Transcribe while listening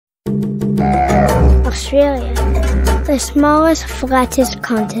Australia, the smallest, flattest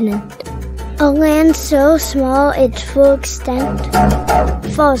continent. A land so small its full extent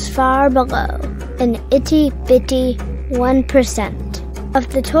falls far below an itty-bitty 1%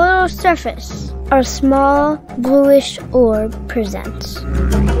 of the total surface our small, bluish orb presents.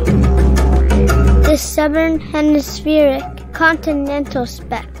 This southern hemispheric continental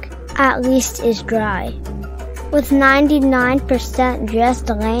speck at least is dry, with 99% just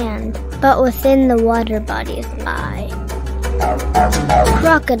land, but within the water bodies lie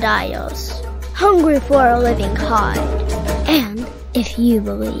crocodiles, hungry for a living hide. And if you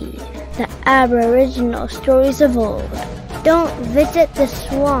believe the Aboriginal stories of old, don't visit the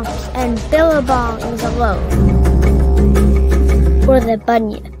swamps and billabongs alone, or the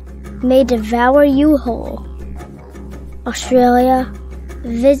Bunyip may devour you whole. Australia,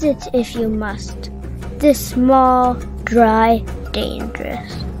 visit if you must this small, dry,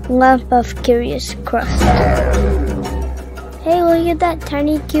 dangerous lump of curious crust. Hey, look at that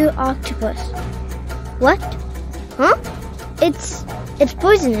tiny cute octopus. What? Huh? It's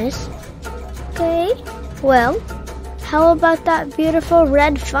poisonous. Okay, well, how about that beautiful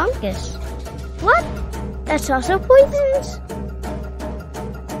red fungus? What? That's also poisonous?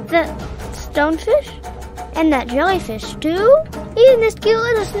 The stonefish? And that jellyfish too? Even this cute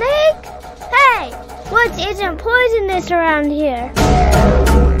little snake? Hey, what isn't poisonous around here?